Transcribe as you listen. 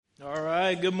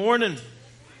right, good morning.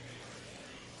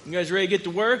 You guys ready to get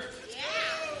to work? Yeah.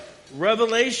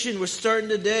 Revelation, we're starting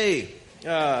today.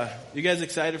 You guys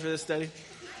excited for this study?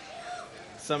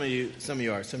 Some of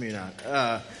you are, some of you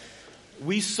not.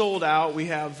 We sold out. We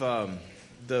have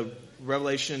the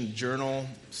Revelation Journal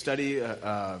study.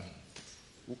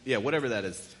 Whatever that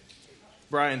is.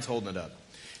 Brian's holding it up.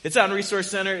 It's out in Resource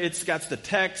Center. It's got the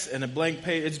text and a blank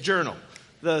page. It's journal.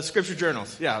 The scripture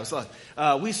journals. Yeah,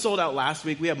 we sold out last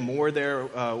week. We have more there.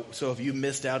 So if you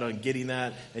missed out on getting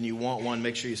that and you want one,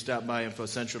 make sure you stop by Info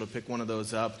Central to pick one of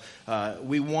those up.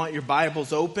 We want your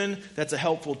Bibles open. That's a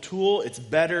helpful tool. It's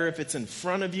better if it's in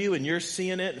front of you and you're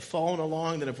seeing it and following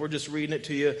along than if we're just reading it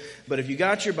to you. But if you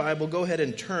got your Bible, go ahead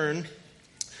and turn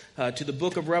to the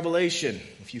book of Revelation.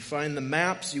 If you find the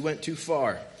maps, you went too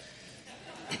far.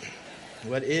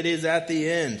 But it is at the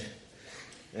end.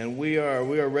 And we are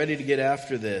ready to get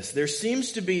after this. There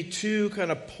seems to be two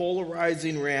kind of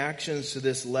polarizing reactions to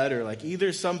this letter. Like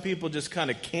either some people just kind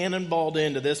of cannonballed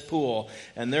into this pool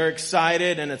and they're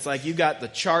excited and it's like you got the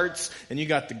charts and you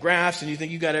got the graphs and you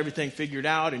think you got everything figured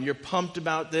out and you're pumped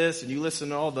about this and you listen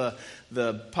to all the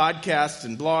podcasts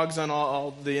and blogs on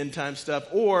all the end time stuff,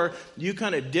 or you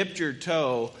kind of dipped your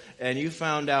toe and you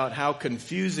found out how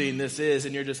confusing this is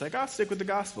and you're just like, I'll stick with the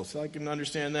gospel so I can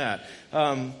understand that.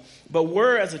 But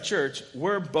we're, as a church,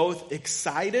 we're both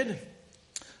excited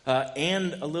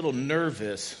and a little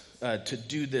nervous to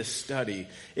do this study.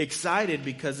 Excited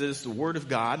because it's the Word of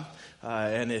God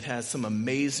and it has some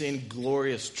amazing,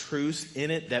 glorious truths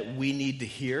in it that we need to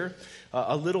hear.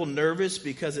 A little nervous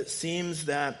because it seems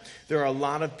that there are a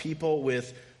lot of people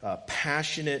with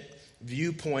passionate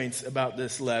viewpoints about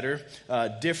this letter,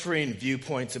 differing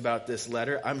viewpoints about this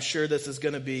letter. I'm sure this is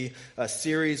going to be a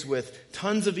series with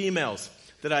tons of emails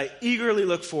that I eagerly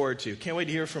look forward to. Can't wait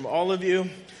to hear from all of you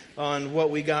on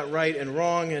what we got right and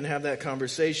wrong and have that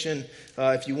conversation.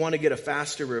 If you want to get a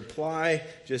faster reply,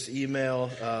 just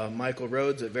email Michael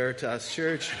Rhodes at Veritas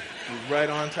Church. He's right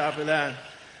on top of that.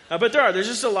 But there's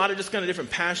just a lot of just kind of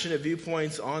different passionate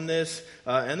viewpoints on this.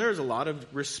 And there's a lot of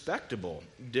respectable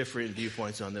different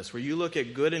viewpoints on this, where you look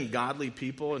at good and godly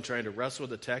people and trying to wrestle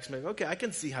with the text and be like, okay, I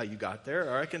can see how you got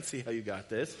there, or I can see how you got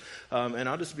this. And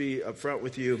I'll just be upfront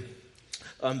with you.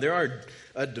 There are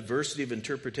a diversity of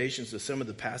interpretations of some of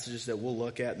the passages that we'll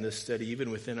look at in this study,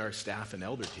 even within our staff and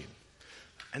elder team.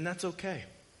 And that's okay.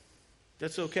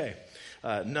 That's okay.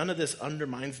 None of this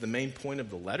undermines the main point of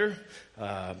the letter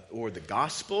or the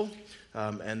gospel.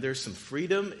 And there's some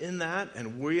freedom in that.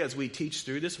 And as we teach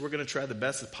through this, we're going to try the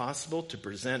best as possible to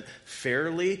present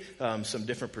fairly some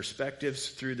different perspectives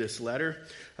through this letter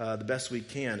the best we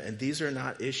can. And these are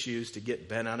not issues to get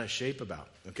bent out of shape about.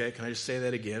 Okay, can I just say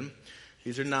that again?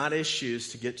 These are not issues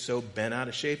to get so bent out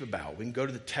of shape about. We can go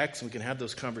to the text and we can have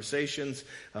those conversations,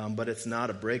 but it's not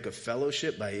a break of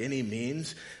fellowship by any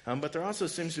means. But there also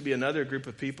seems to be another group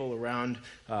of people around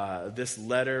this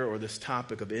letter or this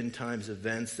topic of end times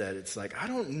events that it's like, I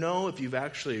don't know if you've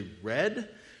actually read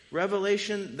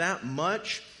Revelation that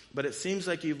much, but it seems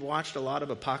like you've watched a lot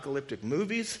of apocalyptic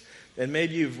movies, and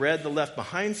maybe you've read the Left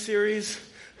Behind series,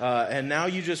 and now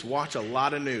you just watch a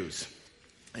lot of news.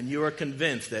 And you are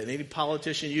convinced that any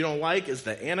politician you don't like is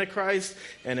the Antichrist,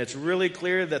 and it's really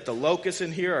clear that the locusts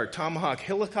in here are Tomahawk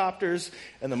helicopters,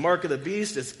 and the mark of the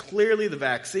beast is clearly the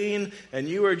vaccine, and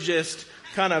you are just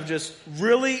kind of just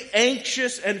really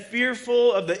anxious and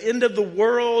fearful of the end of the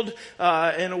world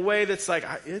in a way that's like,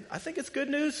 I think it's good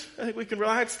news. I think we can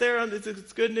relax there.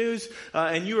 It's good news.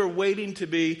 And you are waiting to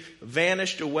be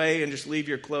vanished away and just leave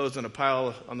your clothes on a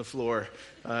pile on the floor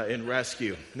in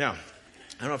rescue. Now,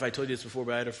 I don't know if I told you this before,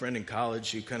 but I had a friend in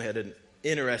college who kind of had an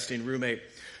interesting roommate.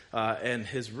 And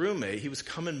his roommate, he was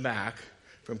coming back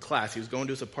from class. He was going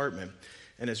to his apartment.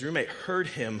 And his roommate heard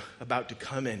him about to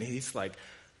come in. He's like,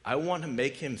 I want to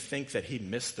make him think that he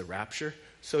missed the rapture.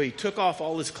 So he took off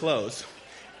all his clothes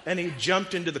and he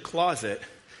jumped into the closet.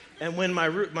 And when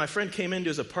my friend came into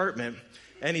his apartment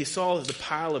and he saw the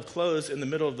pile of clothes in the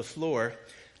middle of the floor,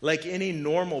 like any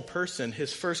normal person,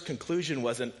 his first conclusion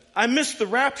wasn't, I missed the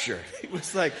rapture. He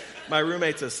was like, my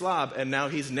roommate's a slob, and now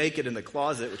he's naked in the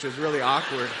closet, which was really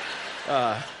awkward.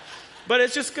 But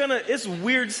it's just it's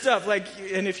weird stuff. Like,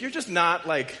 and if you're just not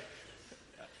like,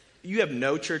 you have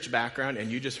no church background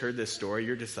and you just heard this story,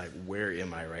 you're just like, where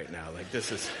am I right now? Like,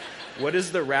 what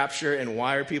is the rapture and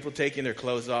why are people taking their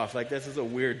clothes off? Like, this is a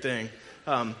weird thing.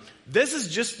 This is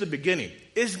just the beginning.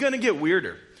 It's going to get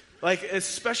weirder. Like,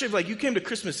 especially if, like, you came to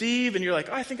Christmas Eve and you're like,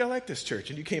 oh, I think I like this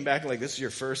church. And you came back and, like, this is your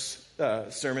first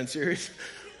sermon series.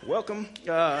 Welcome.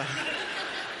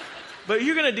 But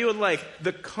you're going to deal with like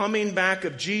the coming back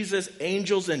of Jesus,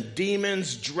 angels and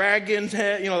demons, dragons,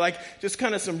 like just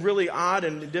kind of some really odd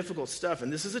and difficult stuff.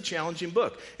 And this is a challenging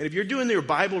book. And if you're doing your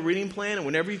Bible reading plan, and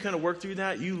whenever you kind of work through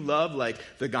that, you love like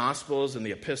the Gospels and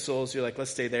the epistles. You're like,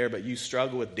 let's stay there. But you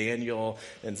struggle with Daniel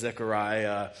and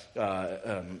Zechariah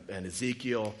and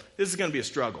Ezekiel. This is going to be a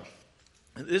struggle.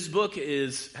 This book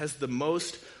has the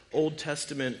most Old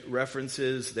Testament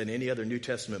references than any other New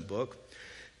Testament book.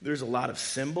 There's a lot of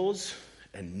symbols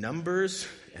and numbers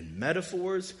and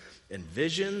metaphors and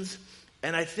visions.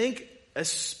 And I think,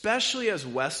 especially as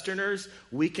Westerners,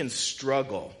 we can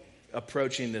struggle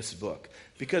approaching this book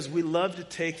because we love to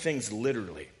take things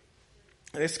literally.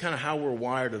 And it's kind of how we're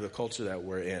wired, or the culture that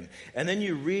we're in. And then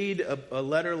you read a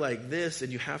letter like this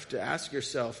and you have to ask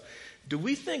yourself, do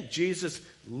we think Jesus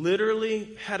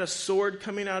literally had a sword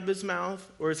coming out of his mouth?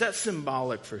 Or is that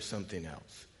symbolic for something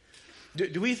else?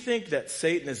 Do we think that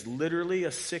Satan is literally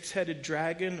a six-headed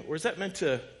dragon? Or is that meant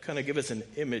to kind of give us an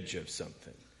image of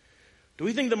something? Do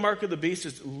we think the mark of the beast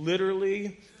is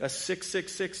literally a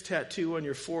 666 tattoo on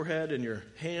your forehead and your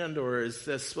hand? Or is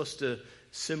that supposed to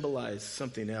symbolize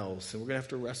something else? And we're going to have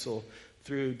to wrestle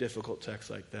through difficult texts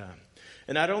like that.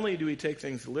 And not only do we take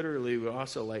things literally, we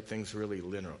also like things really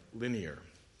linear.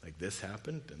 Like this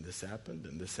happened, and this happened,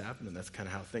 and this happened, and that's kind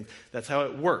of that's how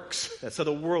it works. That's how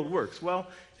the world works. Well,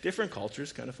 different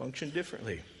cultures kind of function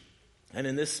differently. And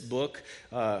in this book,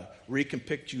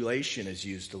 recapitulation is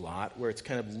used a lot, where it's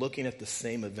kind of looking at the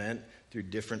same event through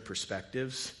different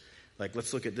perspectives. Like,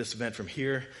 let's look at this event from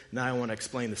here. Now I want to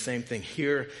explain the same thing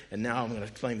here. And now I'm going to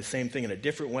explain the same thing in a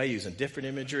different way using different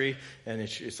imagery. And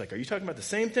it's like, are you talking about the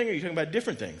same thing or are you talking about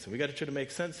different things? And we got to try to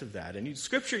make sense of that. And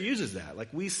Scripture uses that. Like,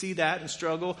 we see that and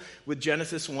struggle with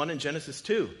Genesis 1 and Genesis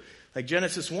 2. Like,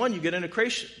 Genesis 1, you get in a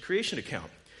creation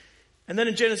account. And then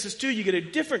in Genesis 2, you get a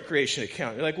different creation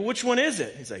account. You're like, well, which one is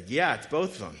it? He's like, yeah, it's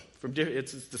both of them.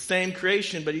 It's the same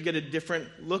creation, but you get a different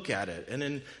look at it. And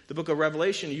in the book of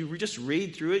Revelation, you just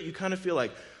read through it, you kind of feel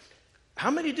like,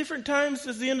 how many different times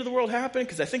does the end of the world happen?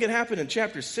 Because I think it happened in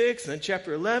chapter 6, and then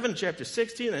chapter 11, chapter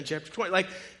 16, and then chapter 20. Like,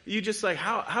 you just like,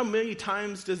 how many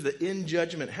times does the end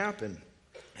judgment happen?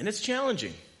 And it's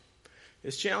challenging.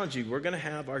 It's challenging. We're going to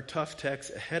have our tough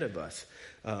text ahead of us.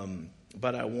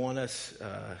 But I want us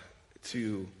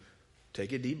to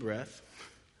take a deep breath.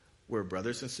 We're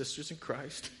brothers and sisters in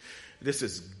Christ. This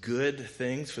is good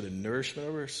things for the nourishment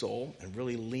of our soul, and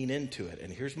really lean into it.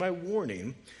 And here's my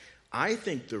warning. I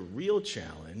think the real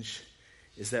challenge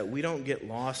is that we don't get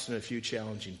lost in a few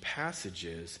challenging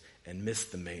passages and miss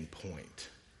the main point,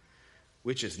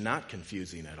 which is not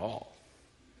confusing at all,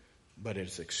 but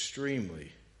it's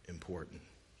extremely important.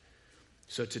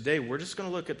 So today we're just going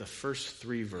to look at the first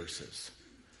 3 verses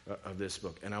of this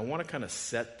book. And I want to kind of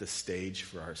set the stage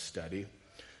for our study.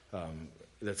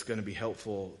 That's going to be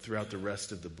helpful throughout the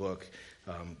rest of the book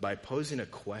by posing a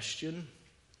question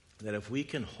that if we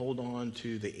can hold on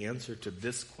to the answer to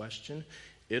this question,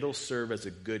 it'll serve as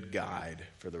a good guide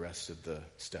for the rest of the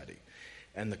study.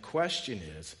 And the question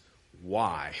is,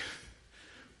 why?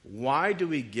 Why do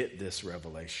we get this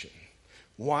revelation?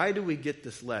 Why do we get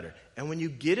this letter? And when you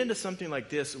get into something like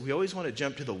this, we always want to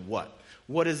jump to the what.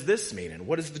 What does this mean? And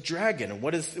what is the dragon? And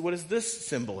what is this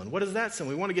symbol? And what is that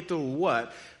symbol? We want to get to the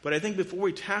what. But I think before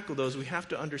we tackle those, we have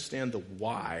to understand the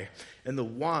why. And the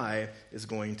why is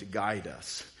going to guide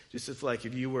us. Just as like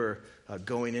if you were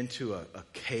going into a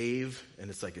cave and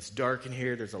it's dark in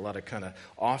here, there's a lot of kind of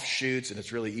offshoots and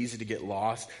it's really easy to get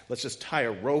lost. Let's just tie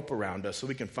a rope around us so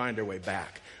we can find our way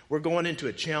back. We're going into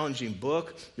a challenging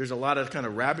book. There's a lot of kind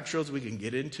of rabbit trails we can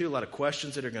get into, a lot of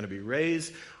questions that are going to be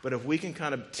raised. But if we can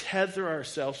kind of tether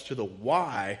ourselves to the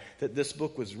why that this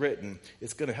book was written,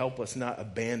 it's going to help us not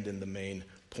abandon the main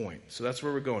point. So that's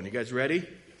where we're going. You guys ready?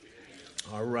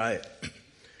 All right.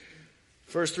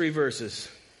 First 3 verses.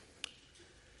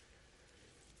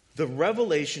 The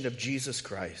revelation of Jesus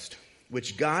Christ,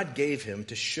 which God gave him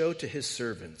to show to his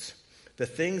servants the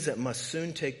things that must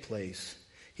soon take place.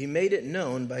 He made it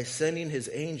known by sending his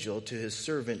angel to his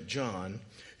servant John,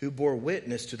 who bore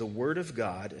witness to the word of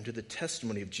God and to the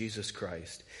testimony of Jesus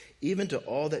Christ, even to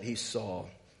all that he saw.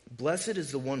 Blessed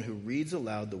is the one who reads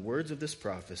aloud the words of this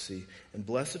prophecy, and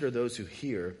blessed are those who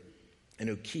hear and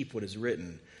who keep what is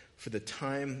written, for the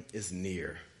time is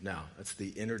near. Now, that's the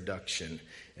introduction,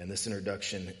 and this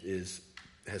introduction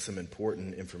has some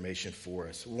important information for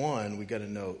us. One, we got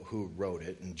to know who wrote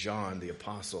it, and John, the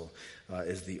apostle,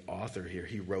 is the author here.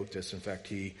 He wrote this. In fact,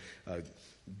 he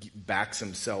backs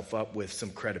himself up with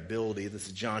some credibility. This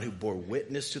is John who bore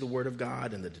witness to the word of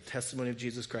God and the testimony of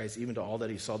Jesus Christ, even to all that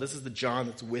he saw. This is the John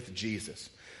that's with Jesus.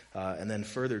 And then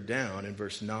further down in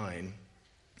verse 9,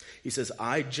 He says,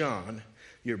 I, John,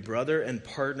 your brother and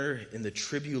partner in the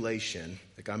tribulation,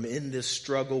 like I'm in this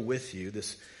struggle with you,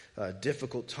 this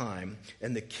difficult time,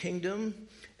 and the kingdom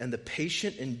and the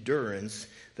patient endurance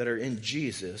that are in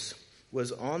Jesus,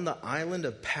 was on the island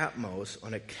of Patmos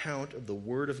on account of the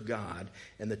word of God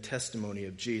and the testimony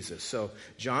of Jesus. So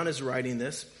John is writing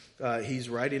this. He's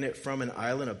writing it from an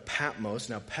island of Patmos.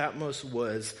 Now, Patmos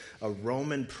was a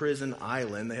Roman prison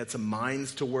island. They had some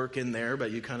mines to work in there,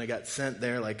 but you kind of got sent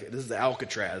there. Like, this is the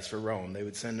Alcatraz for Rome. They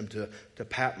would send them to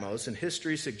Patmos. And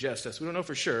history suggests us, we don't know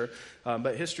for sure,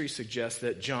 but history suggests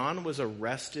that John was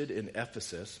arrested in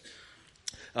Ephesus.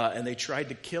 And they tried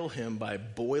to kill him by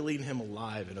boiling him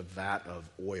alive in a vat of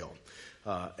oil.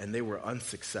 And they were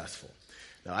unsuccessful.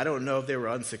 Now, I don't know if they were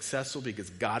unsuccessful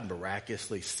because God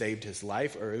miraculously saved his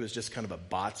life, or it was just kind of a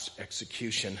botched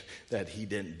execution that he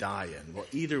didn't die in. Well,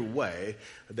 either way,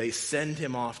 they send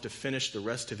him off to finish the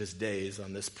rest of his days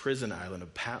on this prison island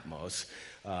of Patmos,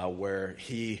 where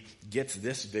he gets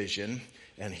this vision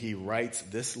and he writes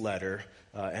this letter.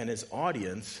 And his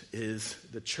audience is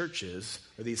the churches,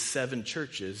 or these 7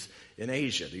 churches in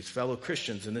Asia, these fellow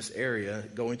Christians in this area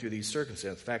going through these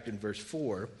circumstances. In fact, in verse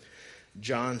 4,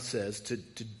 John says, to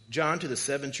John, to the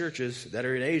 7 churches that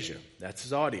are in Asia. That's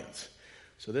his audience.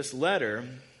 So this letter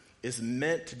is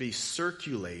meant to be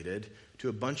circulated to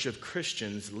a bunch of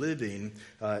Christians living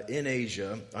in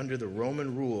Asia under the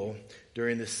Roman rule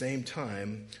during the same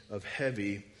time of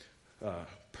heavy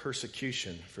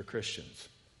persecution for Christians.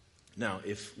 Now,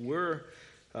 if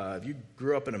you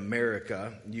grew up in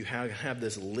America, you have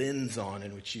this lens on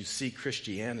in which you see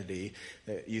Christianity.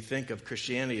 You think of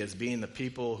Christianity as being the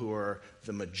people who are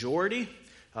the majority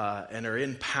and are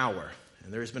in power.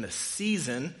 And there's been a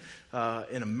season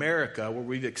in America where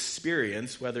we've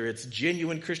experienced, whether it's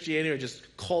genuine Christianity or just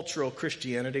cultural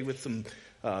Christianity with some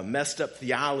messed up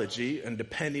theology, and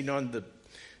depending on the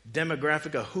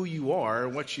demographic of who you are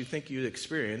and what you think you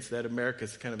experience, that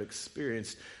America's kind of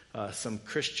experienced some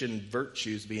Christian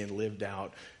virtues being lived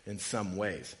out in some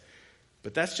ways.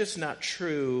 But that's just not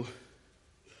true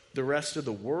the rest of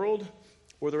the world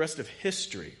or the rest of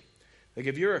history. Like,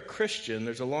 if you're a Christian,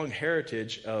 there's a long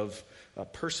heritage of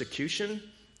persecution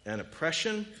and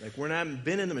oppression. Like, we're not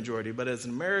been in the majority, but as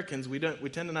Americans, we tend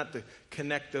to not to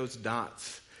connect those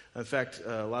dots. In fact,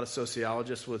 a lot of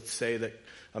sociologists would say that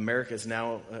America is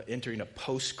now entering a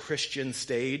post-Christian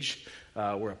stage.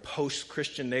 We're a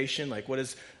post-Christian nation. Like, what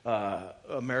does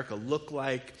America look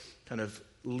like? Kind of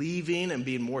leaving and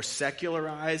being more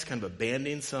secularized, kind of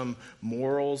abandoning some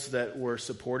morals that were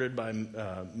supported by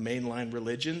mainline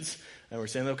religions. And we're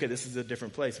saying, okay, this is a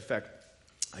different place. In fact,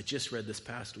 I just read this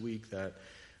past week that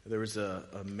there was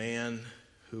a man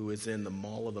who was in the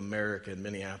Mall of America in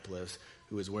Minneapolis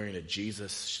who was wearing a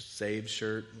Jesus Saves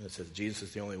shirt that says Jesus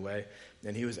is the only way.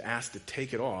 And he was asked to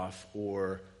take it off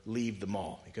or leave the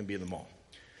mall. He couldn't be in the mall.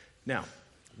 Now,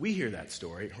 we hear that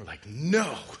story and we're like,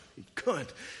 no, he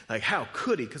couldn't. Like, how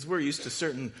could he? Because we're used to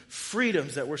certain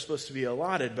freedoms that we're supposed to be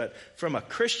allotted. But from a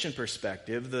Christian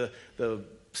perspective, the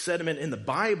sentiment in the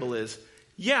Bible is,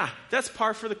 yeah, that's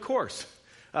par for the course.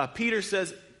 Peter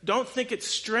says, don't think it's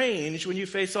strange when you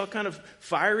face all kind of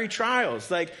fiery trials.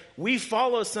 Like, we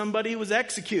follow somebody who was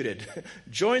executed.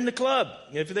 Join the club.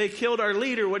 If they killed our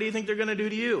leader, what do you think they're going to do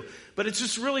to you? But it's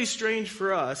just really strange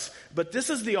for us. But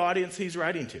this is the audience he's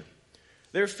writing to.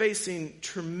 They're facing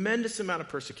tremendous amount of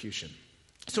persecution.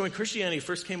 So when Christianity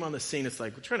first came on the scene, it's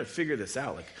like, we're trying to figure this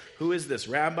out. Like, who is this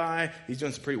rabbi? He's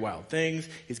doing some pretty wild things.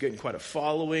 He's getting quite a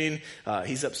following.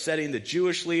 He's upsetting the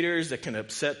Jewish leaders that can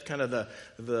upset kind of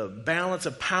the balance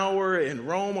of power in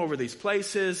Rome over these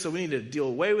places. So we need to deal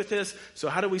away with this. So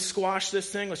how do we squash this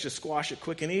thing? Let's just squash it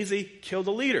quick and easy. Kill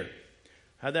the leader.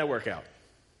 How'd that work out?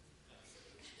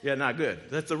 Yeah, not good.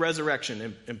 That's the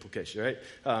resurrection implication, right?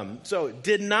 So it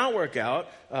did not work out.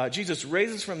 Jesus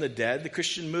raises from the dead. The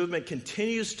Christian movement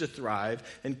continues to thrive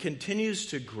and continues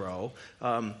to grow.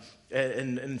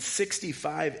 In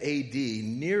 65 AD,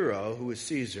 Nero, who was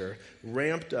Caesar,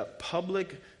 ramped up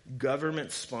public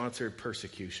government-sponsored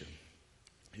persecution.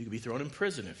 You could be thrown in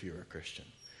prison if you were a Christian.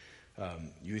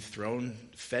 You were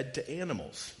fed to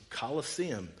animals,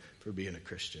 Colosseum for being a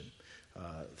Christian.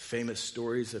 Famous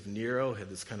stories of Nero had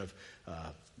this kind of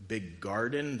big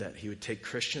garden that he would take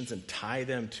Christians and tie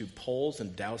them to poles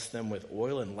and douse them with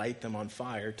oil and light them on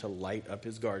fire to light up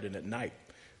his garden at night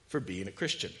for being a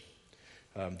Christian.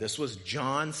 This was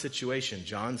John's situation.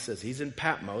 John says he's in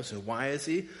Patmos, and why is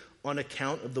he? On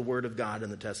account of the word of God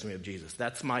and the testimony of Jesus.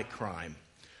 That's my crime.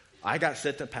 I got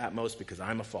sent to Patmos because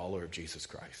I'm a follower of Jesus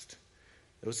Christ.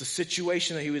 That was the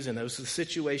situation that he was in. That was the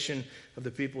situation of the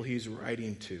people he's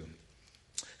writing to.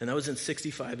 And that was in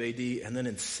 65 AD. And then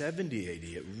in 70 AD,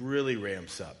 it really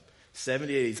ramps up.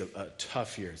 70 AD is a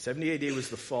tough year. 70 AD was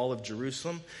the fall of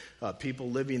Jerusalem. People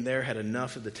living there had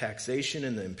enough of the taxation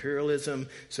and the imperialism,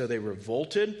 so they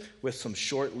revolted with some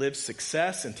short-lived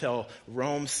success until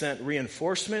Rome sent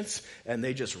reinforcements, and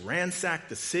they just ransacked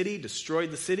the city, destroyed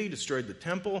the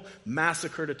temple,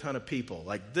 massacred a ton of people.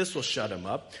 Like, this will shut them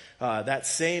up. That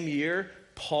same year,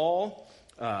 Paul,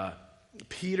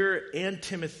 Peter, and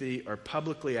Timothy are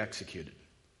publicly executed.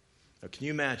 Now, can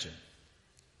you imagine?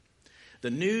 The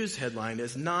news headline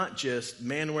is not just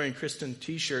man wearing Christian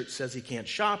t-shirt says he can't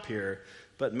shop here,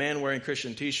 but man wearing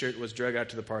Christian t-shirt was dragged out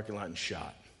to the parking lot and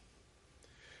shot.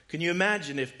 Can you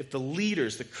imagine if the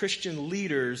leaders, the Christian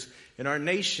leaders in our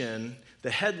nation, the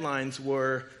headlines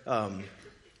were,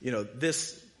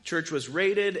 this church was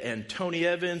raided and Tony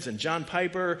Evans and John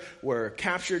Piper were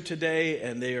captured today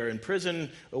and they are in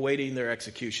prison awaiting their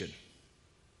execution.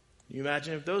 Can you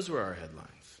imagine if those were our headlines?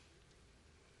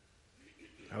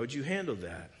 How would you handle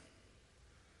that?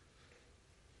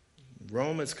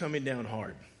 Rome is coming down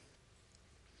hard.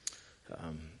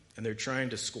 And they're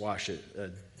trying to squash it.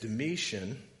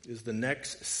 Domitian is the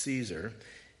next Caesar,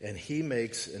 and he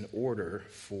makes an order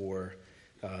for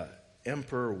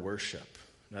emperor worship.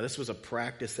 Now, this was a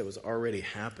practice that was already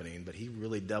happening, but he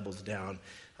really doubles down,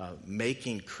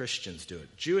 making Christians do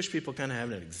it. Jewish people kind of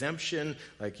have an exemption,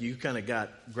 like you kind of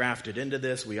got grafted into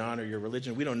this. We honor your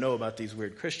religion. We don't know about these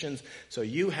weird Christians. So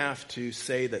you have to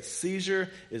say that Caesar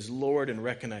is Lord and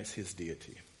recognize his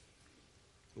deity.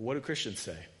 What do Christians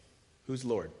say? Who's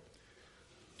Lord?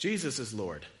 Jesus is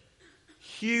Lord.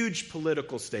 Huge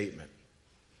political statement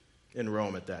in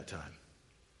Rome at that time.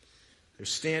 They're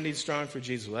standing strong for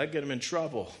Jesus. Well, that get them in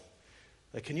trouble.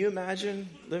 Like, can you imagine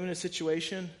living in a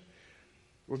situation?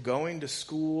 We're going to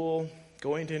school,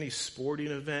 going to any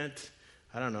sporting event.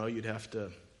 I don't know, you'd have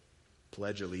to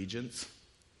pledge allegiance.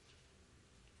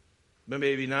 But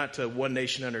maybe not to one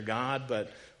nation under God,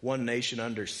 but one nation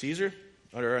under Caesar,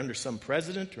 or under some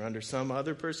president, or under some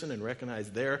other person, and recognize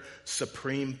their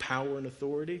supreme power and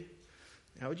authority.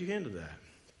 How would you handle that?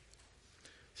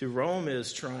 See, Rome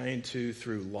is trying to,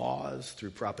 through laws,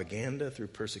 through propaganda, through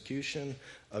persecution,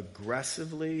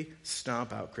 aggressively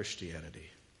stomp out Christianity.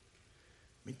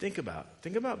 I mean, think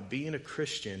about being a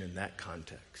Christian in that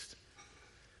context.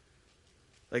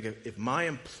 Like, if my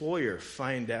employer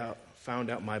found out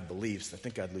my beliefs, I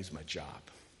think I'd lose my job.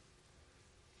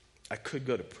 I could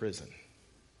go to prison.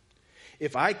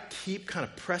 If I keep kind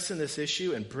of pressing this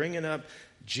issue and bringing up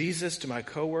Jesus to my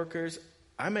coworkers,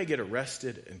 I may get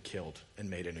arrested and killed and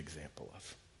made an example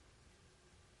of.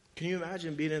 Can you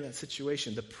imagine being in that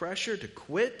situation? The pressure to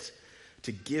quit,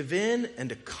 to give in, and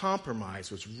to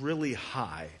compromise was really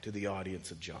high to the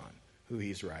audience of John, who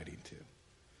he's writing to.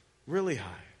 Really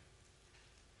high.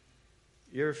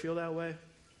 You ever feel that way?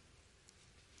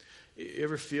 You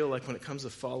ever feel like when it comes to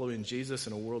following Jesus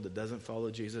in a world that doesn't follow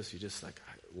Jesus, you just like,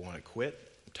 I want to quit,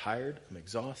 I'm tired, I'm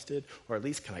exhausted, or at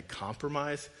least can I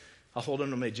compromise? I'll hold on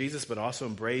to my Jesus, but also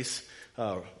embrace,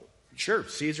 sure,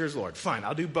 Caesar's Lord. Fine,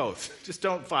 I'll do both. Just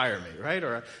don't fire me, right?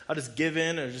 Or I'll just give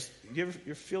in, or just, you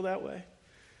ever feel that way?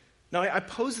 Now, I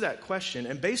pose that question,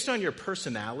 and based on your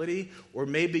personality, or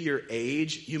maybe your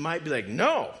age, you might be like,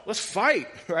 no, let's fight,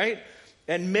 right?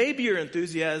 And maybe your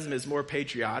enthusiasm is more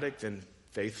patriotic than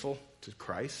faithful to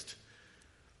Christ.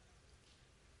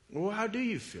 Well, how do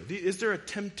you feel? Is there a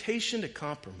temptation to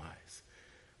compromise?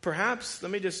 Perhaps,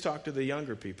 let me just talk to the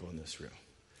younger people in this room.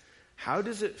 How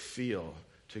does it feel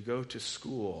to go to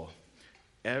school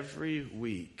every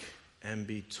week and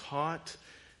be taught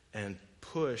and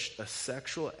pushed a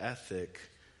sexual ethic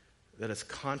that is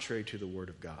contrary to the Word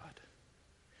of God?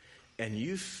 And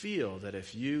you feel that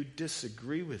if you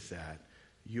disagree with that,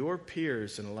 your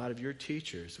peers and a lot of your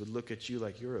teachers would look at you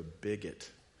like you're a bigot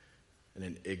and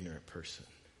an ignorant person.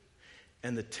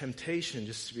 And the temptation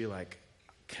just to be like,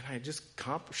 can I just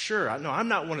sure, no, I'm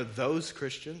not one of those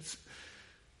Christians.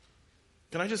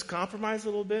 Can I just compromise a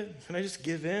little bit? Can I just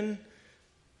give in?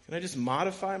 Can I just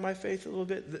modify my faith a little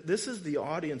bit? This is the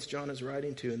audience John is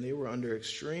writing to, and they were under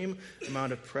extreme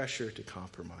amount of pressure to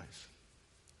compromise.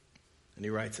 And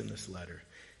he writes in this letter.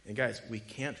 And guys, we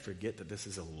can't forget that this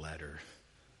is a letter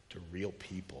to real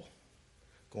people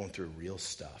going through real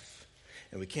stuff.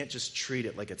 And we can't just treat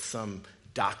it like it's some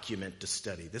document to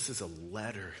study. This is a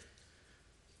letter.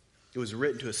 It was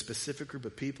written to a specific group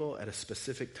of people at a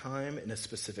specific time in a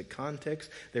specific context.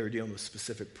 They were dealing with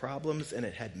specific problems, and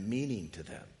it had meaning to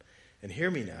them. And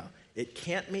hear me now. It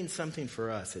can't mean something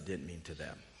for us it didn't mean to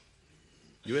them.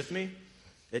 You with me?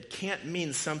 It can't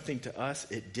mean something to us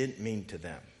it didn't mean to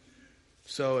them.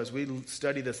 So as we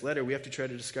study this letter, we have to try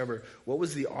to discover what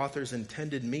was the author's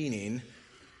intended meaning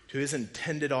to his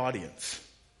intended audience.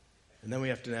 And then we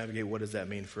have to navigate what does that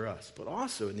mean for us. But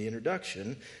also in the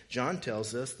introduction, John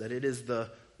tells us that it is the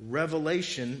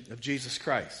revelation of Jesus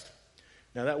Christ.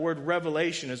 Now that word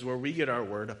revelation is where we get our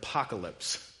word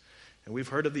apocalypse. And we've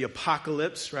heard of the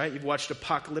apocalypse, right? You've watched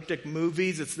apocalyptic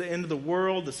movies. It's the end of the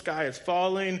world. The sky is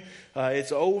falling.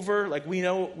 It's over. Like we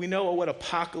know what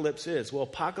apocalypse is. Well,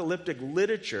 apocalyptic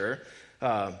literature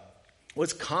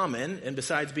was common, and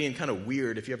besides being kind of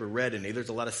weird, if you ever read any, there's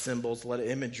a lot of symbols, a lot of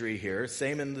imagery here.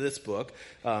 Same in this book,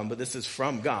 but this is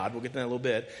from God. We'll get to that in a little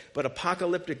bit. But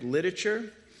apocalyptic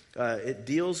literature, it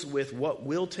deals with what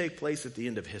will take place at the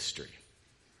end of history.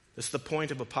 This is the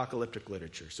point of apocalyptic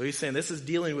literature. So he's saying this is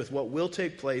dealing with what will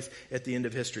take place at the end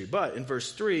of history. But in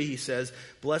verse 3, he says,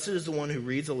 "Blessed is the one who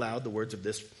reads aloud the words of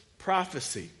this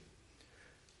prophecy."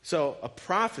 So a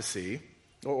prophecy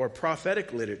or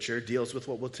prophetic literature deals with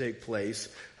what will take place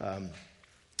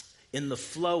in the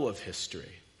flow of history.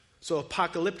 So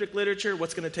apocalyptic literature,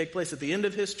 what's going to take place at the end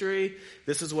of history.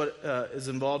 This is what is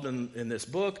involved in this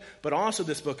book. But also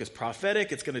this book is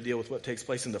prophetic. It's going to deal with what takes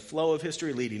place in the flow of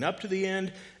history leading up to the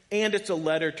end. And it's a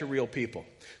letter to real people.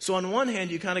 So on one hand,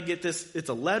 you kind of get this, it's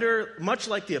a letter, much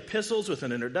like the epistles with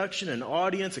an introduction, an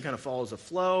audience. It kind of follows a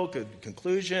flow,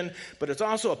 conclusion. But it's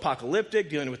also apocalyptic,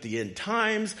 dealing with the end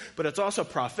times. But it's also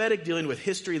prophetic, dealing with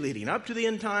history leading up to the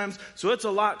end times. So it's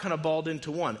a lot kind of balled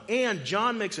into one. And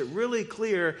John makes it really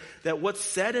clear that what's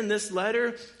said in this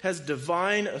letter has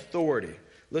divine authority.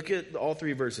 Look at all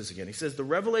three verses again. He says, "The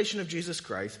revelation of Jesus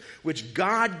Christ, which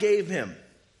God gave him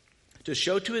to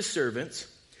show to his servants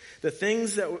the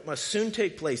things that must soon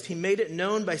take place. He made it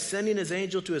known by sending his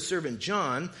angel to his servant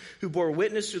John, who bore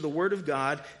witness to the word of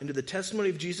God and to the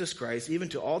testimony of Jesus Christ, even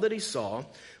to all that he saw.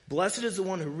 Blessed is the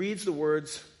one who reads the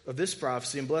words of this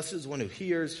prophecy, and blessed is the one who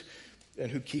hears and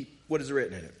who keep what is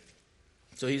written in it."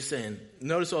 So he's saying,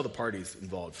 notice all the parties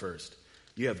involved first.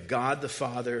 You have God the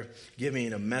Father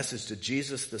giving a message to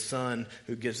Jesus the Son,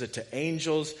 who gives it to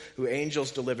angels, who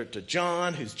angels deliver it to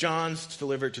John, who's John's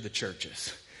delivered to the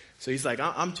churches. So he's like,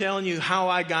 I'm telling you how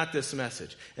I got this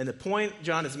message. And the point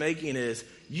John is making is,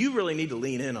 you really need to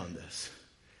lean in on this.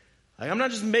 Like, I'm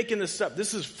not just making this up.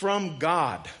 This is from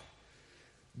God.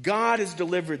 God has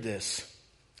delivered this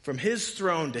from his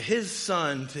throne to his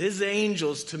Son, to his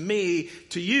angels, to me,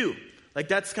 to you. Like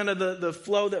that's kind of the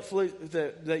flow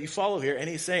that you follow here. And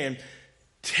he's saying,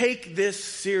 take this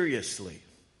seriously.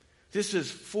 This is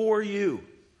for you.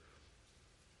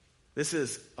 This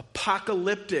is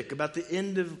apocalyptic about the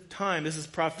end of time. This is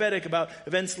prophetic about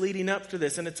events leading up to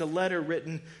this. And it's a letter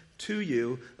written to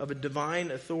you of a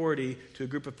divine authority to a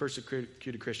group of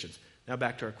persecuted Christians. Now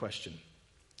back to our question.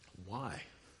 Why?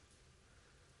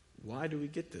 Why do we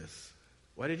get this?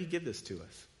 Why did he give this to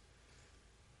us?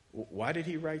 Why did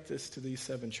he write this to these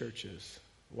 7 churches?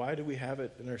 Why do we have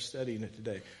it in our studying it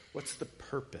today? What's the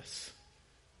purpose?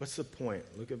 What's the point?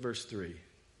 Look at verse 3.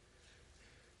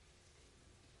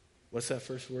 What's that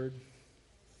first word?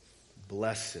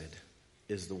 Blessed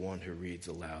is the one who reads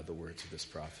aloud the words of this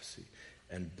prophecy.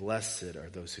 And blessed are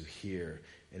those who hear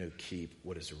and who keep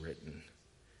what is written.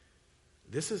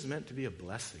 This is meant to be a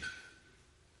blessing.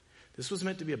 This was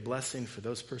meant to be a blessing for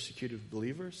those persecuted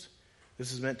believers.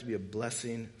 This is meant to be a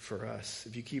blessing for us.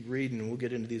 If you keep reading, we'll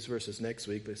get into these verses next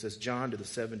week, but it says, John to the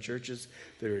 7 churches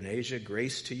that are in Asia,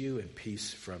 grace to you and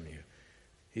peace from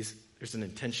you. There's an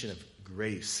intention of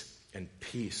grace and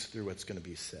peace through what's going to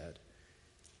be said.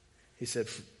 He said,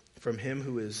 from him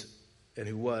who is and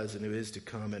who was and who is to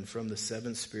come, and from the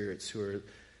 7 spirits who are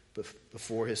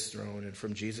before his throne, and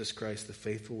from Jesus Christ, the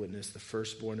faithful witness, the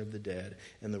firstborn of the dead,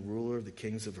 and the ruler of the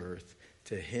kings of earth,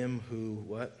 to him who,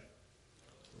 what?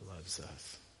 Loves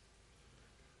us.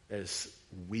 As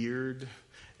weird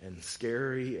and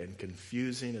scary and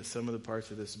confusing as some of the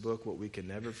parts of this book, what we can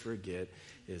never forget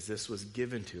is this was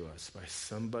given to us by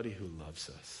somebody who loves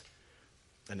us.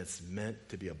 And it's meant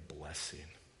to be a blessing.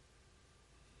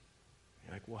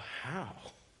 You're like, well, how?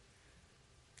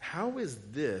 How is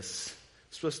this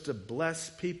supposed to bless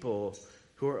people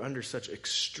who are under such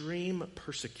extreme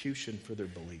persecution for their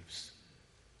beliefs?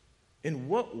 In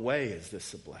what way is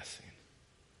this a blessing?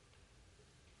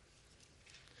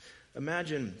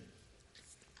 Imagine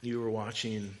you were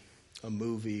watching a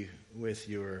movie with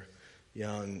your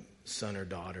young son or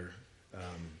daughter.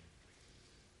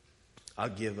 I'll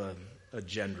give a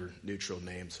gender-neutral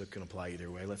name so it can apply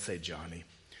either way. Let's say Johnny.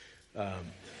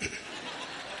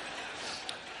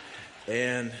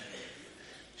 And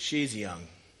she's young.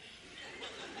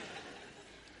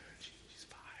 She's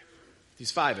 5.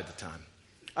 She's 5 at the time.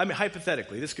 I mean,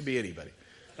 hypothetically, this could be anybody.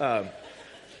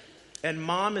 And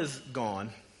mom is gone,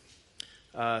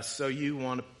 so you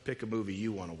want to pick a movie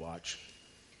you want to watch.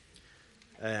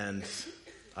 And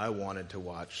I wanted to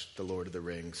watch The Lord of the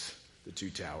Rings, The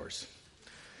Two Towers.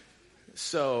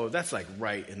 So that's like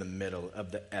right in the middle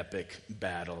of the epic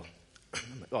battle.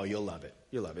 Oh, you'll love it.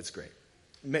 You'll love it. It's great.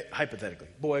 Hypothetically,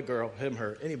 boy, girl, him,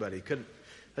 her, anybody could.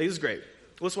 Like, this is great.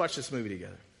 Let's watch this movie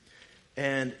together.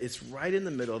 And it's right in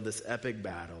the middle of this epic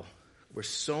battle where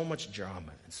so much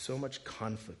drama and so much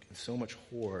conflict and so much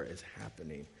horror is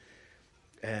happening.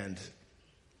 And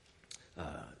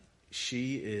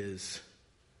she is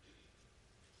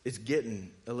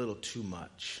getting a little too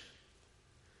much.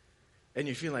 And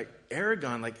you feel like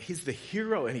Aragorn, like he's the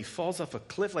hero and he falls off a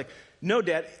cliff. Like, no,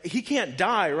 Dad, he can't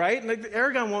die, right? Like,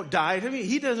 Aragorn won't die. I mean,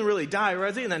 he doesn't really die,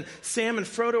 right? And then Sam and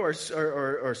Frodo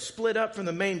are split up from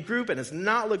the main group, and it's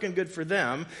not looking good for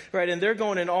them, right? And they're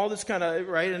going in all this kind of,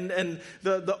 right? And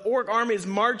the orc army is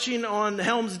marching on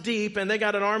Helm's Deep, and they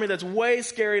got an army that's way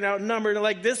scary and outnumbered. And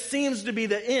like, this seems to be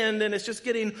the end, and it's just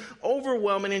getting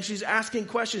overwhelming. And she's asking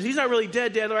questions. He's not really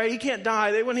dead, Dad, right? He can't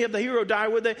die. They wouldn't have the hero die,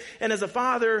 would they? And as a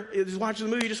father is watching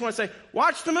the movie, you just want to say,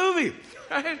 watch the movie,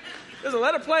 right? Just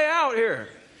let it play out here.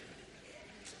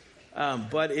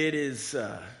 But it is,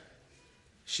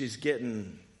 she's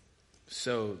getting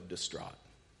so distraught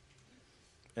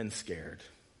and scared.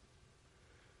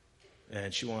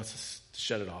 And she wants us to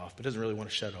shut it off, but doesn't really want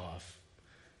to shut it off.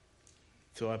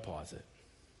 So I pause it.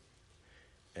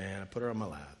 And I put her on my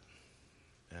lap.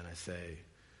 And I say,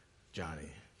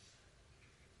 Johnny,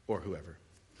 or whoever,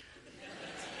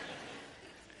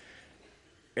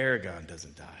 Aragorn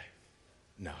doesn't die.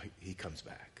 No, he comes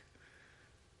back.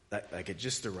 Like at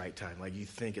just the right time. Like you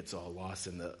think it's all lost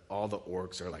and all the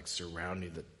orcs are like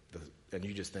surrounding and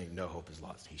you just think no hope is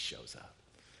lost. He shows up.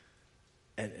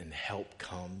 And help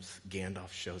comes.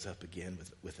 Gandalf shows up again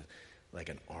with like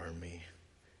an army.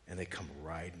 And they come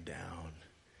riding down.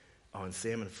 Oh, and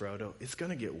Sam and Frodo, it's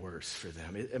going to get worse for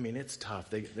them. It's tough.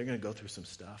 They're going to go through some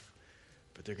stuff.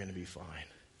 But they're going to be fine.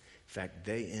 In fact,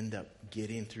 they end up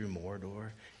getting through Mordor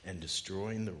and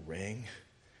destroying the ring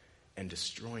and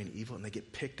destroying evil. And they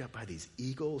get picked up by these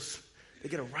eagles. They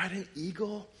get to ride an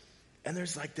eagle. And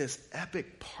there's like this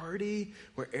epic party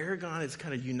where Aragorn is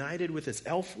kind of united with his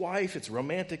elf wife. It's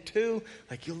romantic too.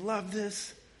 Like, you love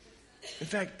this. In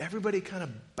fact, everybody kind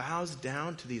of bows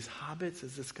down to these hobbits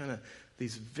as this kind of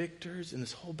these victors in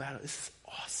this whole battle. This is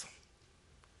awesome.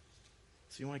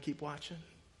 So you want to keep watching?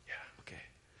 Yeah, okay.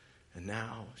 And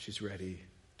now she's ready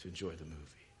to enjoy the movie.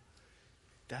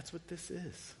 That's what this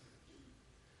is.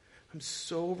 I'm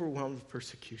so overwhelmed with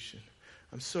persecution.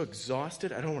 I'm so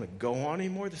exhausted. I don't want to go on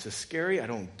anymore. This is scary. I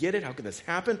don't get it. How could this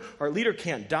happen? Our leader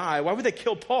can't die. Why would they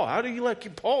kill Paul? How do you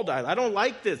let Paul die? I don't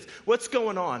like this. What's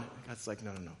going on? God's like,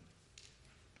 no.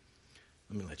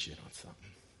 Let me let you in on something.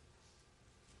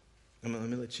 Let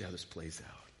me let you how this plays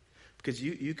out. Because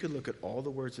you could look at all the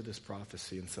words of this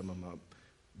prophecy and sum them up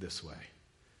this way.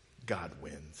 God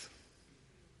wins.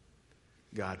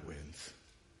 God wins.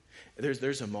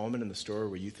 There's a moment in the story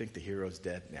where you think the hero's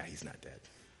dead. Nah, he's not dead.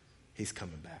 He's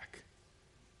coming back.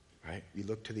 Right? You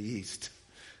look to the east.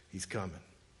 He's coming.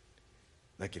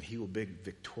 Like, and he will be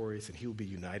victorious and he will be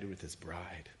united with his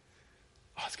bride.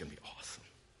 Oh, it's going to be awesome.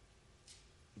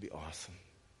 It'll be awesome.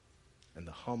 And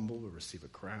the humble will receive a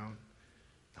crown.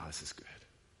 Oh, this is good.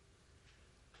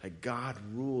 Like, God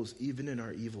rules even in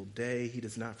our evil day. He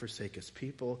does not forsake his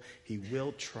people. He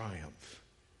will triumph.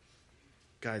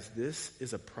 Guys, this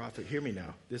is a prophet. Hear me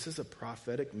now. This is a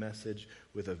prophetic message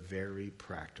with a very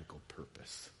practical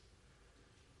purpose.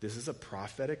 This is a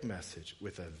prophetic message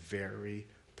with a very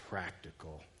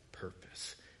practical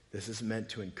purpose. This is meant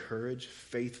to encourage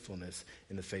faithfulness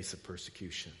in the face of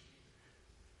persecution.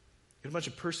 You have a bunch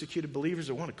of persecuted believers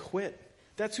that want to quit.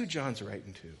 That's who John's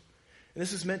writing to. And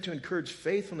this is meant to encourage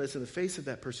faithfulness in the face of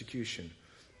that persecution.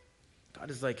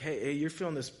 God is like, hey, you're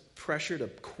feeling this pressure to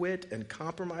quit and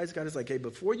compromise. God is like, hey,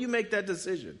 before you make that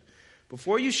decision,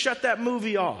 before you shut that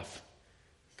movie off,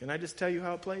 can I just tell you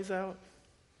how it plays out?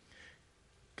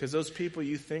 Because those people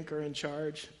you think are in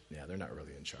charge, yeah, they're not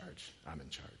really in charge. I'm in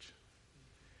charge.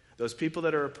 Those people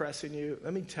that are oppressing you,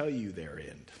 let me tell you their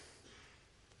end.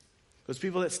 Those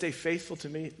people that stay faithful to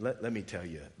me, let me tell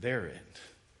you their end.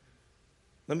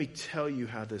 Let me tell you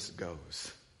how this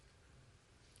goes.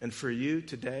 And for you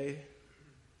today,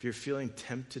 if you're feeling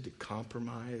tempted to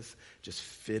compromise, just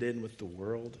fit in with the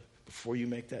world before you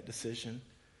make that decision,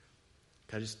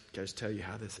 can I just tell you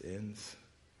how this ends?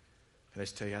 Can I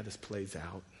just tell you how this plays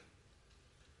out?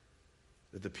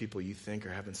 That the people you think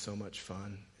are having so much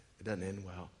fun, it doesn't end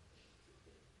well.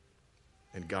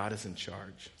 And God is in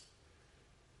charge.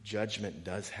 Judgment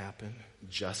does happen.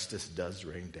 Justice does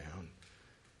rain down.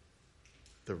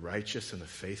 The righteous and the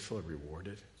faithful are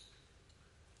rewarded.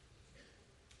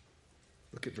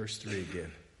 Look at verse 3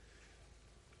 again.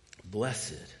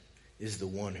 Blessed is the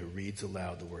one who reads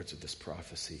aloud the words of this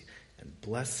prophecy, and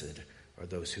blessed are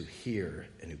those who hear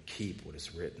and who keep what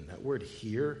is written. That word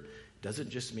hear doesn't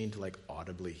just mean to like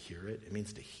audibly hear it. It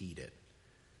means to heed it.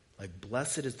 Like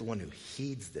blessed is the one who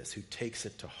heeds this, who takes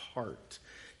it to heart,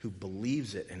 who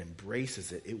believes it and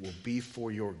embraces it. It will be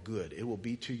for your good. It will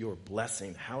be to your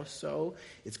blessing. How so?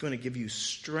 It's going to give you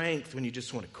strength when you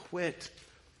just want to quit.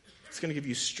 It's going to give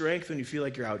you strength when you feel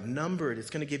like you're outnumbered. It's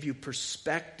going to give you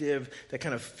perspective that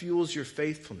kind of fuels your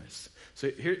faithfulness. So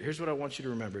here's what I want you to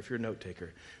remember if you're a note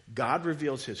taker. God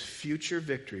reveals his future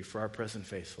victory for our present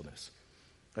faithfulness.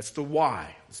 That's the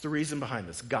why. That's the reason behind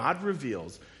this. God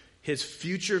reveals his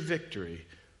future victory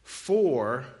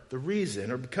for the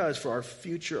reason or because for our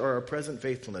future or our present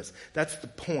faithfulness. That's the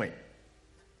point.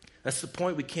 That's the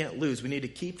point we can't lose. We need to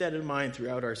keep that in mind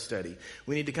throughout our study.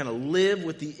 We need to kind of live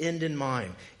with the end in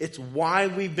mind. It's why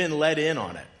we've been let in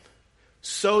on it.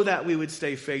 So that we would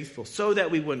stay faithful. So that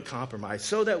we wouldn't compromise.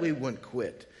 So that we wouldn't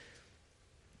quit.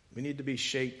 We need to be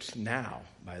shaped now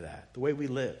by that. The way we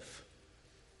live.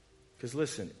 Because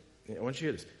listen, I want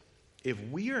you to hear this. If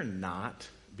we are not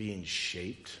being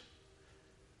shaped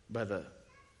by the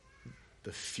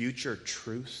future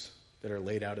truths that are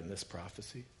laid out in this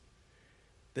prophecy,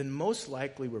 then most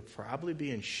likely we're probably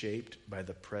being shaped by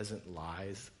the present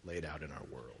lies laid out in our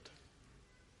world.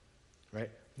 Right?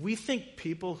 We think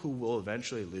people who will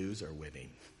eventually lose are winning.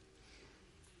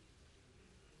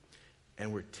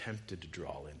 And we're tempted to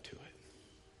draw into it.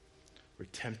 We're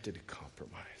tempted to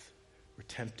compromise. We're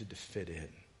tempted to fit in.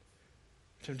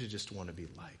 We're tempted to just want to be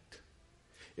liked.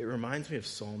 It reminds me of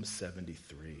Psalm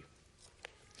 73.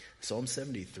 Psalm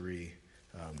 73,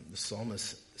 the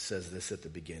psalmist says this at the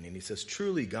beginning. He says,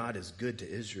 "Truly God is good to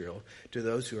Israel, to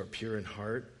those who are pure in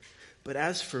heart. But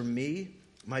as for me,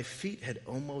 my feet had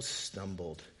almost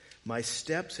stumbled. My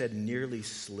steps had nearly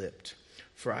slipped.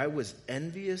 For I was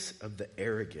envious of the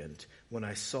arrogant when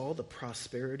I saw the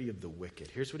prosperity of the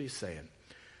wicked." Here's what he's saying.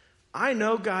 I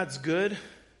know God's good,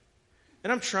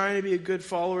 and I'm trying to be a good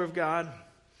follower of God.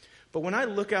 But when I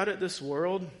look out at this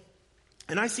world,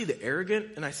 and I see the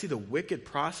arrogant, and I see the wicked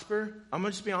prosper, I'm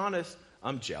going to just be honest,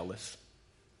 I'm jealous.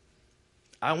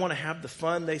 I want to have the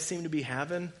fun they seem to be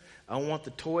having. I want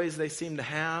the toys they seem to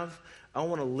have. I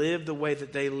want to live the way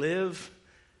that they live.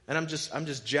 And I'm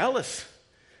just jealous.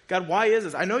 God, why is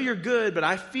this? I know you're good, but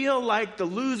I feel like the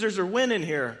losers are winning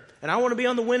here. And I want to be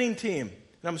on the winning team.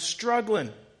 And I'm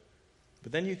struggling.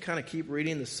 But then you kind of keep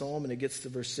reading the psalm, and it gets to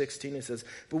verse 16. It says,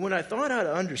 "But when I thought how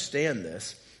to understand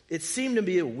this, it seemed to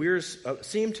me a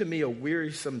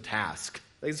wearisome task."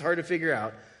 Like it's hard to figure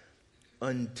out.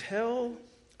 "Until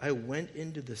I went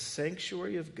into the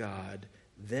sanctuary of God,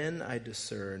 then I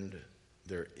discerned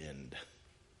their end."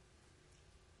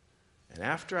 And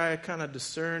after I kind of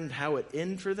discerned how it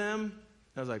ended for them,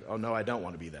 I was like, oh no, I don't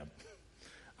want to be them.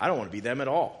 I don't want to be them at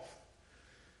all.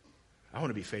 I want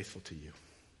to be faithful to you.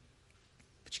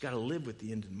 But you got to live with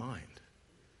the end in mind.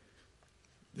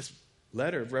 This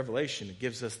letter of Revelation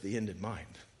gives us the end in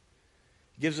mind.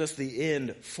 It gives us the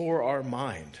end for our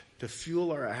mind to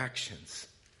fuel our actions.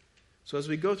 So as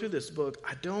we go through this book,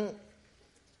 I don't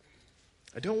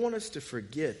want us to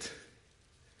forget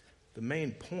the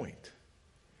main point,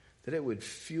 that it would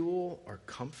fuel our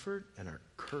comfort and our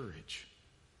courage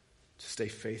to stay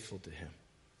faithful to him.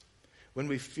 When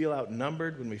we feel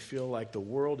outnumbered, when we feel like the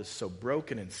world is so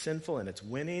broken and sinful and it's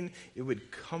winning, it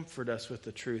would comfort us with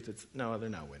the truth. No, they're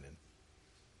not winning.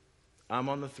 I'm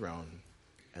on the throne,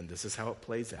 and this is how it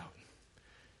plays out.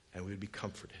 And we would be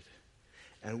comforted.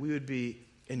 And we would be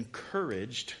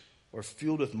encouraged or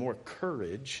fueled with more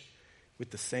courage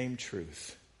with the same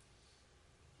truth.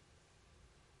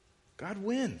 God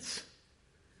wins.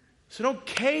 So don't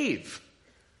cave.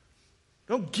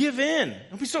 Don't give in.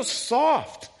 Don't be so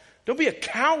soft. Don't be a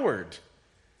coward.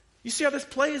 You see how this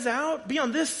plays out? Be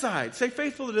on this side. Stay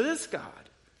faithful to this God.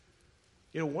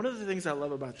 You know, one of the things I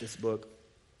love about this book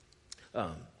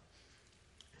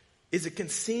is it can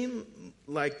seem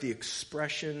like the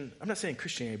expression, I'm not saying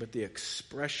Christianity, but the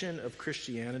expression of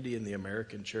Christianity in the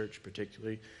American church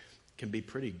particularly can be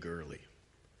pretty girly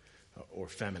or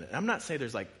feminine. I'm not saying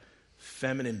there's like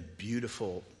feminine,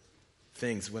 beautiful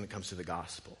things when it comes to the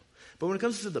gospel. But when it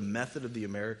comes to the method of the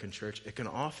American church, it can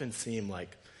often seem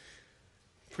like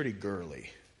pretty girly.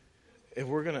 If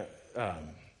we're gonna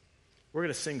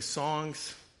sing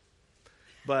songs,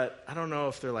 but I don't know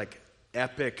if they're like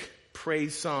epic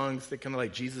praise songs that kind of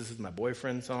like Jesus is my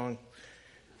boyfriend song.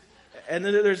 And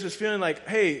then there's this feeling like,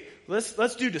 hey,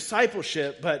 let's do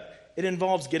discipleship, but it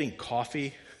involves getting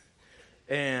coffee,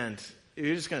 and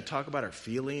you're just going to talk about our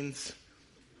feelings.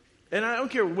 And I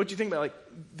don't care what you think about, like,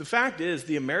 the fact is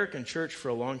the American church for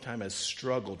a long time has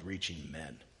struggled reaching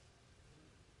men.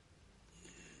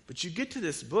 But you get to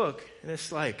this book, and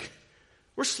it's like,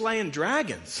 we're slaying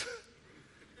dragons.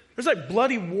 There's like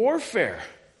bloody warfare.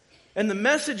 And the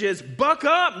message is, buck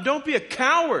up, don't be a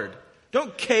coward.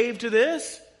 Don't cave to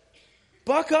this.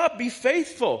 Buck up, be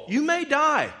faithful. You may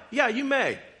die. Yeah, you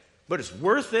may. But it's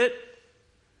worth it.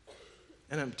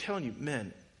 And I'm telling you,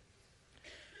 men,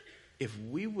 if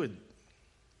we would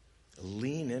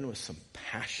lean in with some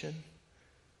passion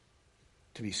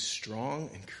to be strong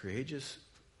and courageous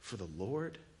for the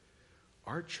Lord,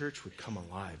 our church would come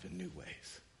alive in new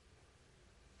ways.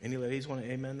 Any ladies want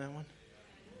to amen that one?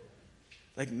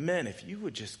 Like, men, if you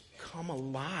would just come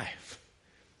alive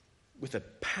with a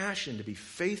passion to be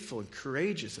faithful and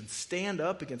courageous and stand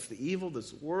up against the evil of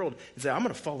this world and say, I'm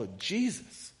going to follow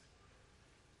Jesus,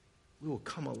 we will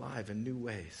come alive in new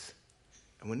ways.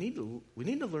 And we need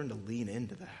to learn to lean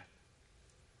into that.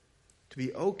 To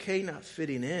be okay not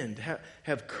fitting in, to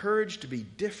have courage to be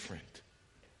different.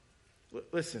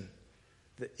 Listen,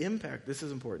 the impact, this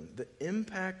is important, the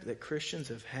impact that Christians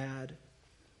have had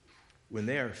when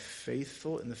they are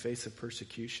faithful in the face of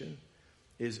persecution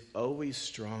is always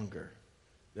stronger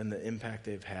than the impact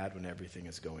they've had when everything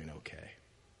is going okay.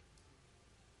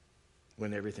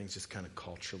 When everything's just kind of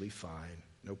culturally fine,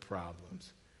 no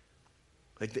problems.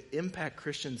 Like, the impact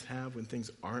Christians have when things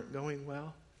aren't going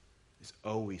well is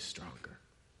always stronger.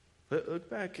 Look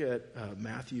back at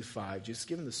Matthew 5, just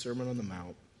given the Sermon on the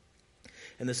Mount.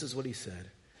 And this is what he said.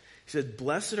 He said,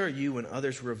 blessed are you when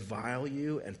others revile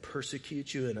you and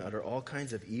persecute you and utter all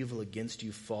kinds of evil against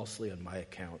you falsely on my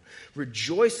account.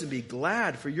 Rejoice and be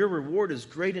glad, for your reward is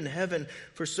great in heaven,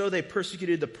 for so they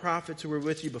persecuted the prophets who were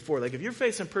with you before. Like, if you're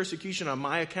facing persecution on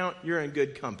my account, you're in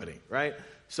good company, right?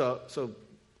 So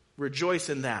rejoice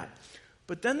in that.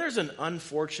 But then there's an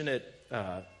unfortunate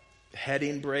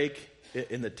heading break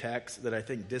in the text that I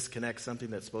think disconnects something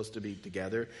that's supposed to be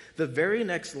together. The very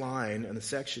next line in the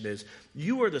section is,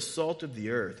 you are the salt of the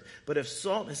earth, but if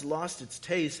salt has lost its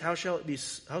taste, how shall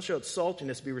its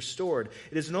saltiness be restored?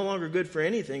 It is no longer good for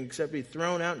anything except to be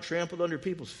thrown out and trampled under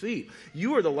people's feet.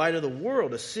 You are the light of the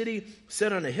world. A city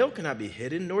set on a hill cannot be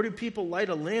hidden, nor do people light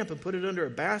a lamp and put it under a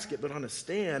basket, but on a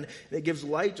stand, and it gives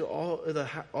light to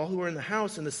all who are in the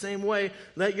house. In the same way,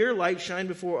 let your light shine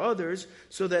before others,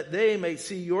 so that they may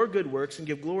see your good works and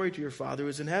give glory to your Father who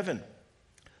is in heaven.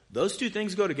 Those two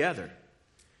things go together.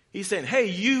 He's saying, hey,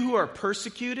 you who are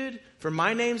persecuted for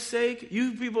my name's sake,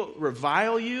 you people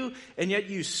revile you, and yet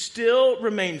you still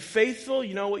remain faithful.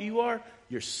 You know what you are?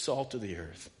 You're salt of the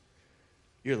earth.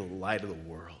 You're the light of the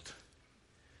world.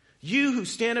 You who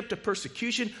stand up to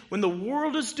persecution, when the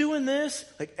world is doing this,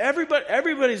 like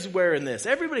everybody's wearing this,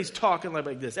 everybody's talking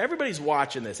like this, everybody's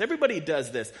watching this, everybody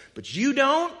does this, but you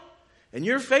don't, and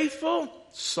you're faithful,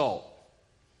 salt,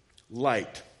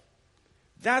 light.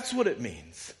 That's what it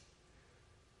means.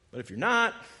 But if you're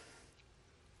not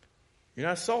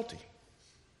salty.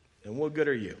 And what good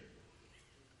are you?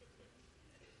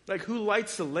 Like, who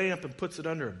lights the lamp and puts it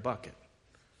under a bucket?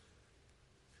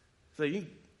 So you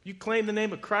claim the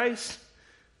name of Christ,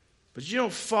 but you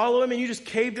don't follow him and you just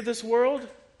cave to this world?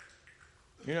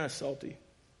 You're not salty.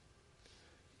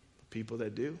 The people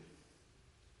that do,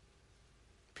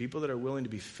 people that are willing to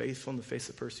be faithful in the face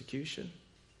of persecution,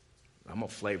 I'm going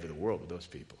to flavor the world with those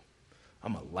people.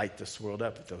 I'm going to light this world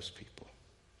up with those people.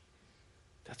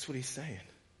 That's what he's saying.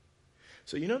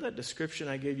 So you know that description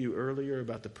I gave you earlier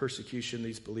about the persecution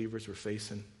these believers were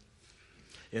facing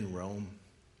in Rome?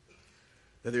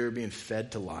 That they were being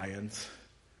fed to lions,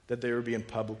 that they were being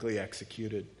publicly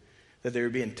executed, that they were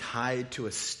being tied to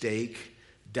a stake,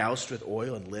 doused with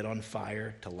oil and lit on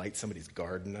fire to light somebody's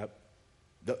garden up.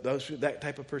 That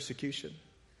type of persecution.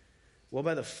 Well,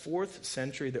 by the 4th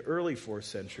century, the early 4th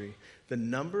century, the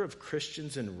number of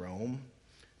Christians in Rome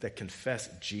that confess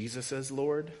Jesus as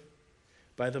Lord,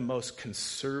 by the most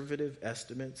conservative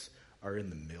estimates, are in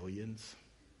the millions.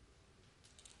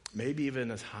 Maybe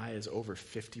even as high as over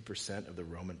 50% of the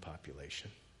Roman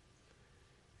population.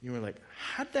 You were like,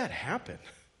 how'd that happen?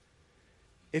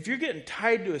 If you're getting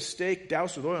tied to a stake,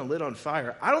 doused with oil and lit on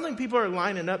fire, I don't think people are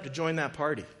lining up to join that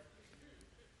party.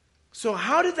 So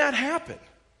how did that happen?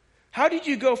 How did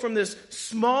you go from this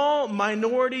small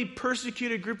minority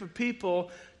persecuted group of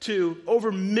people to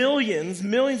over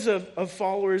millions of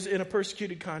followers in a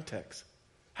persecuted context?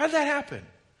 How did that happen?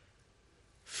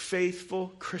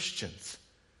 Faithful Christians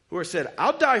who are said,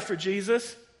 I'll die for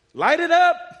Jesus. Light it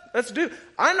up. Let's do it.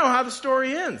 I know how the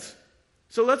story ends.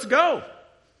 So let's go.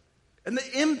 And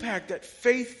the impact that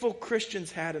faithful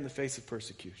Christians had in the face of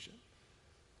persecution.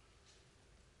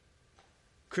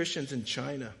 Christians in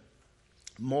China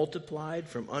multiplied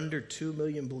from under 2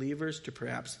 million believers to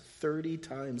perhaps 30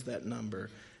 times that number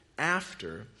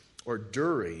after or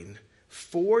during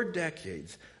 4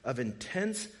 decades of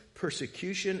intense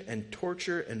persecution and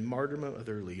torture and martyrdom of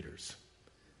their leaders.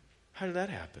 How did that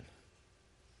happen?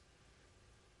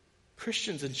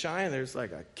 Christians in China, there's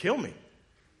like, kill me.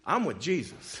 I'm with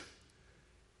Jesus.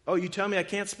 Oh, you tell me I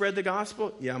can't spread the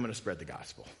gospel? Yeah, I'm going to spread the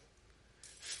gospel.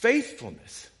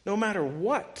 Faithfulness, no matter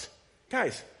what.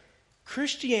 Guys,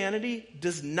 Christianity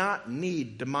does not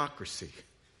need democracy.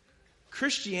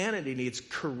 Christianity needs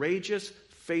courageous,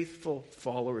 faithful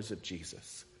followers of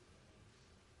Jesus.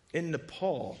 In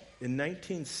Nepal, in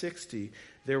 1960,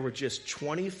 there were just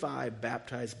 25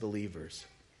 baptized believers.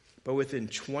 But within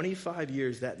 25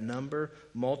 years, that number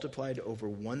multiplied over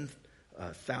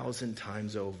 1,000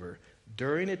 times over.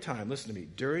 During a time, listen to me,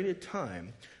 during a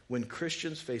time when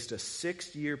Christians faced a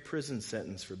 6-year prison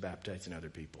sentence for baptizing other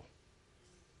people.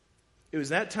 It was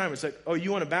that time, it's like, oh,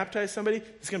 you want to baptize somebody?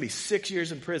 It's going to be 6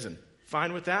 years in prison.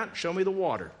 Fine with that? Show me the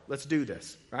water. Let's do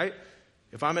this, right?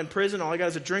 If I'm in prison, all I got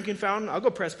is a drinking fountain, I'll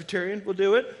go Presbyterian. We'll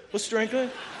do it. We'll sprinkle it.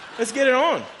 Let's get it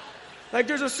on. Like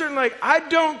there's a certain, I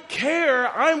don't care.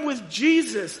 I'm with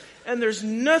Jesus. And there's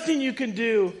nothing you can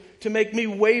do to make me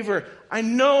waver. I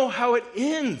know how it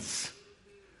ends.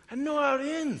 I know how it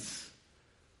ends.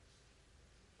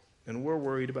 And we're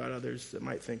worried about others that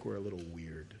might think we're a little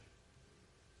weird.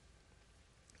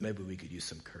 Maybe we could use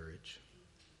some courage.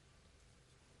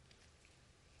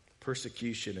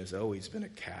 Persecution has always been a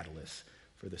catalyst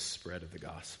for the spread of the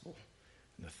gospel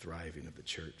and the thriving of the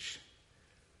church.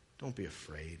 Don't be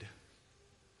afraid.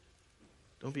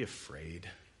 Don't be afraid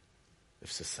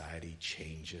if society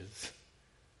changes.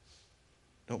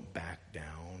 Don't back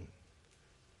down.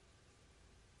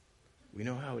 We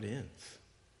know how it ends.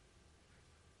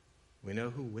 We know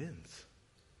who wins.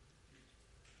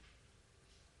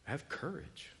 Have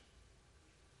courage.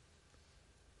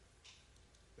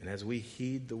 And as we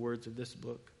heed the words of this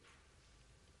book,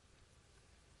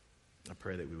 I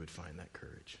pray that we would find that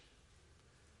courage.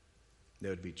 That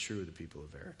would be true of the people of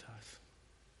Veritas.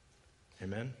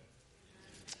 Amen?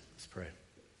 Let's pray.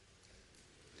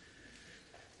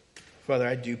 Father,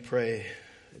 I do pray,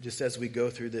 just as we go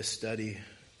through this study,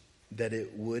 that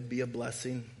it would be a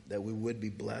blessing, that we would be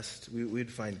blessed. We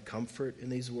would find comfort in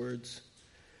these words.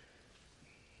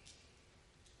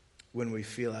 When we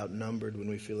feel outnumbered, when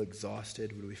we feel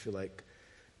exhausted, when we feel like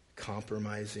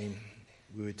compromising,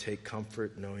 we would take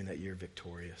comfort knowing that you're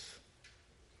victorious.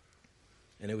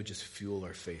 And it would just fuel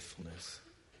our faithfulness.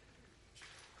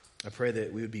 I pray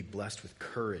that we would be blessed with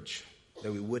courage,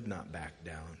 that we would not back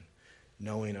down,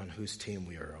 knowing on whose team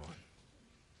we are on.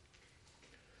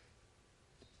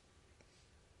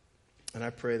 And I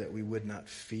pray that we would not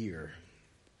fear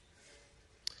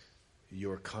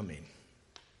your coming.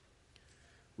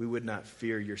 We would not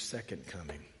fear your second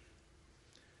coming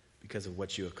because of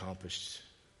what you accomplished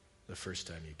the first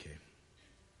time you came.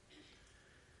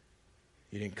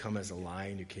 You didn't come as a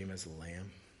lion, you came as a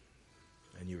lamb,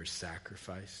 and you were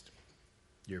sacrificed.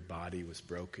 Your body was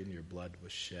broken, your blood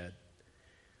was shed.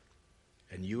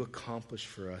 And you accomplished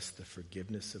for us the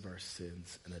forgiveness of our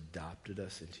sins and adopted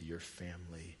us into your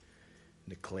family and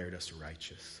declared us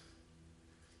righteous.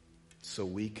 So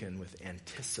we can, with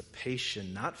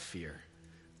anticipation, not fear,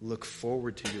 look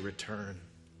forward to your return.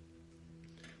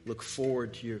 Look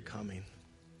forward to your coming.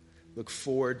 Look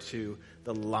forward to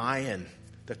the lion,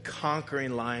 the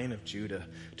conquering lion of Judah,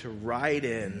 to ride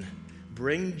in,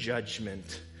 bring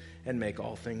judgment, and make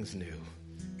all things new.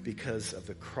 Because of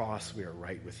the cross, we are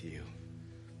right with you.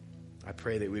 I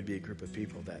pray that we'd be a group of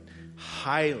people that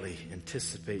highly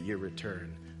anticipate your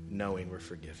return, knowing we're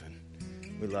forgiven.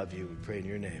 We love you. We pray in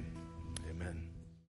your name.